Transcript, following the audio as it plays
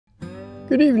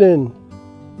Good evening.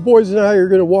 The boys and I are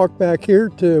going to walk back here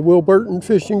to Wilburton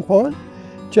Fishing Pond.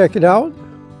 Check it out.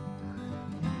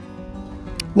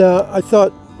 Now, I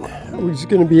thought I was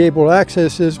going to be able to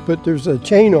access this, but there's a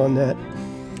chain on that.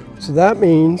 So that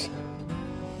means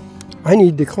I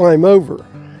need to climb over.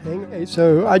 Okay,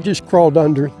 so I just crawled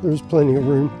under. There's plenty of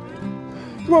room.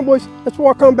 Come on, boys. Let's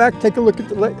walk on back, take a look at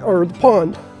the lake or the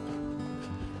pond.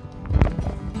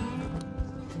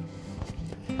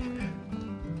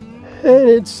 And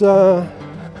it's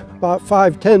about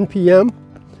 5:10 p.m.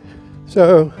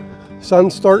 So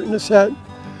sun's starting to set.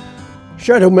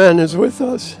 Shadow Man is with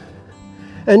us,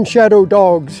 and shadow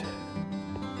dogs.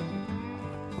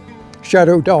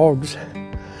 Shadow dogs.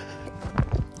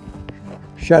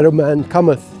 Shadow Man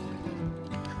cometh.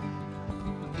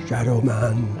 Shadow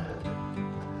Man.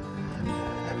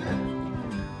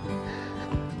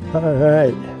 All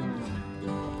right.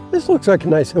 This looks like a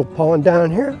nice little pond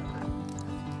down here.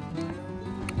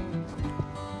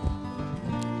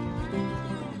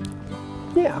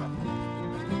 Yeah.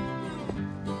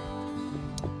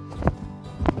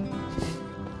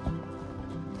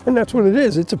 And that's what it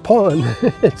is. It's a pond.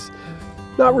 It's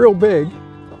not real big.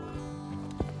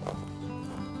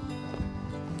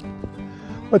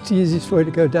 What's the easiest way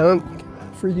to go down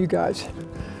for you guys?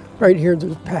 Right here,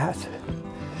 there's a path.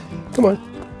 Come on.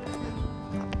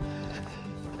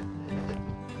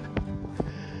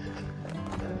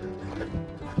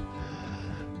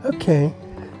 Okay.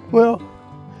 Well,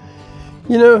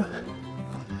 you know,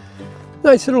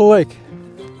 nice little lake.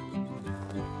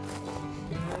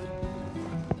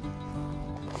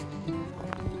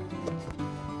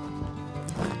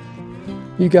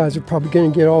 You guys are probably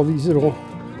going to get all these little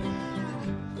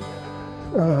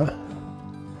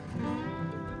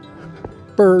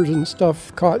burrs and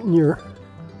stuff caught in your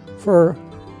fur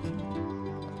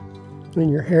and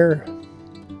your hair.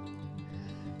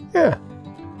 Yeah,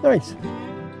 nice.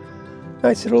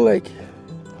 Nice little lake.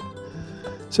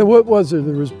 So what was there?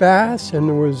 There was bass and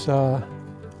there was, I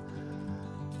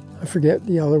forget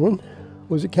the other one.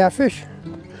 Was it catfish?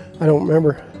 I don't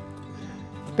remember.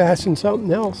 Bass and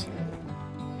something else.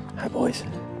 Hi, boys.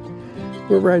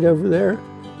 We're right over there.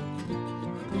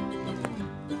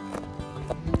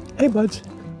 Hey, buds.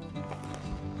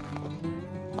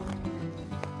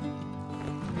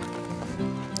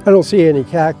 I don't see any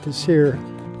cactus here.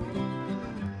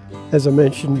 As I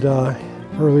mentioned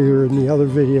earlier in the other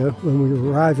video when we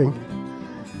were arriving.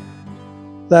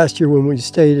 Last year when we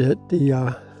stayed at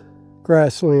the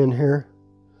grassland here,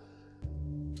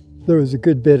 there was a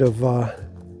good bit of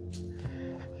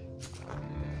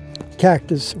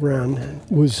cactus around.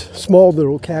 It was small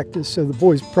little cactus, so the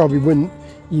boys probably wouldn't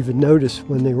even notice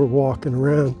when they were walking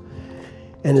around.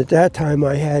 And at that time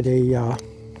I had a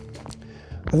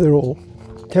little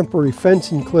temporary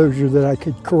fence enclosure that I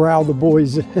could corral the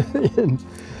boys in.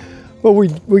 But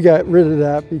we got rid of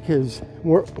that because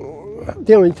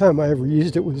the only time I ever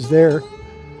used it was there.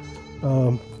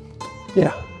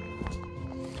 Yeah.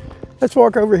 Let's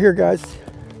walk over here, guys.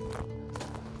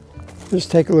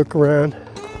 Just take a look around.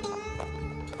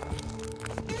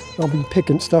 I'll be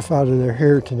picking stuff out of their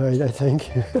hair tonight, I think.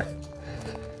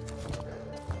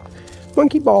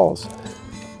 Monkey balls.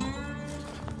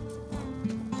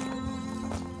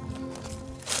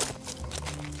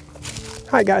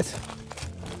 Hi, guys.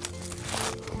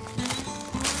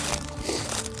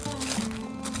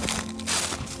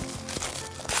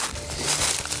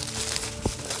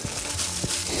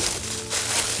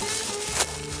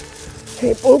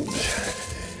 Hey, oops.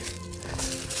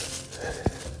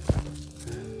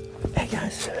 Hey,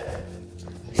 guys.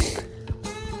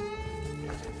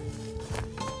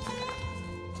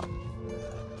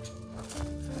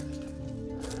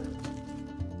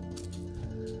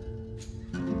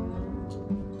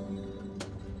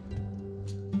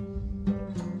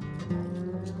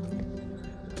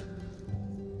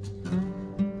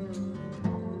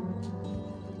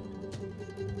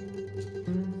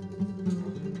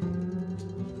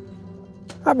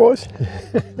 Hi, boys.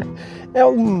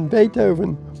 Elton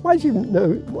Beethoven. Why's your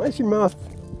mouth?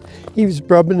 He was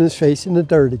rubbing his face in the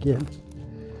dirt again.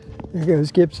 There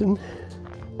goes Gibson.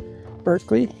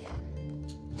 Berkeley.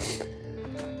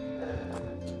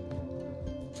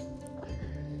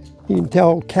 You can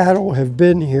tell cattle have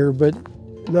been here, but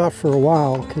not for a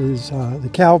while because the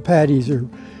cow patties are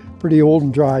pretty old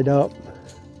and dried up.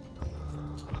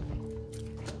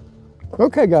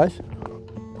 Okay, guys.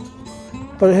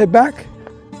 Want to head back?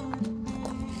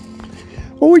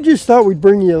 Well, we just thought we'd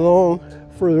bring you along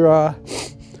for a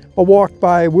walk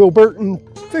by Wilburton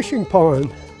Fishing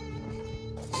Pond.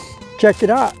 Check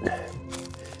it out.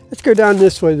 Let's go down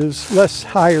this way. There's less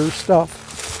higher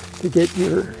stuff to get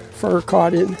your fur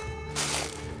caught in.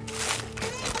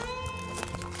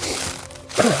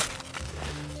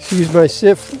 Excuse my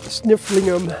sniffling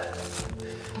them.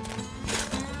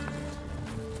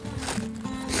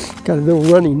 Got a little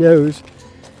runny nose.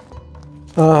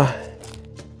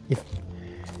 If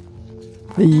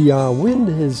the wind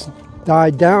has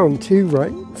died down too,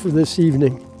 right, for this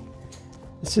evening.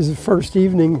 This is the first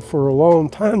evening for a long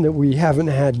time that we haven't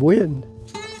had wind.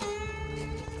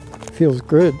 Feels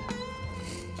good.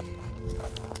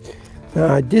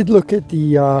 Now, I did look at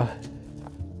the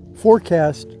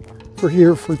forecast for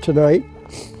here for tonight,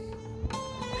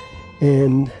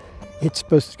 and it's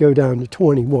supposed to go down to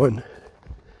 21.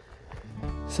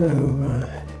 So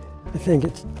I think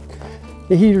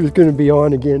the heater's going to be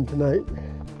on again tonight.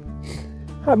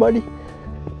 Hi, buddy.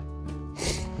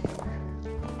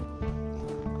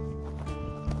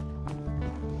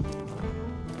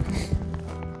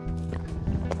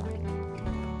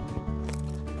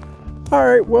 All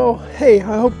right, well, hey,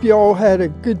 I hope you all had a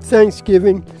good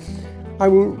Thanksgiving. I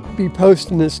won't be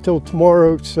posting this till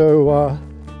tomorrow, so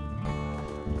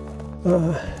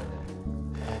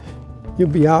you'll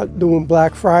be out doing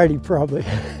Black Friday probably.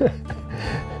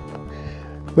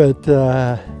 But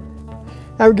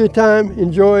have a good time,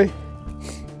 enjoy,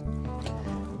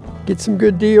 get some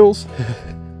good deals,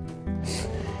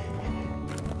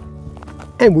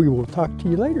 and we will talk to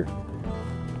you later.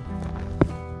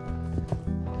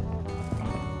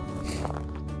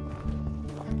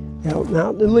 Out and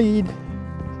out in the lead.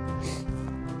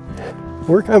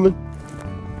 We're coming.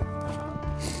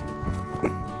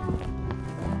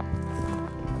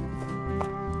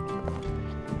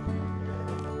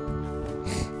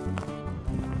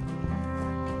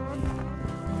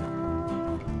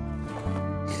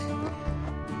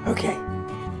 Okay.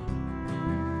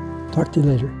 Talk to you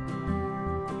later.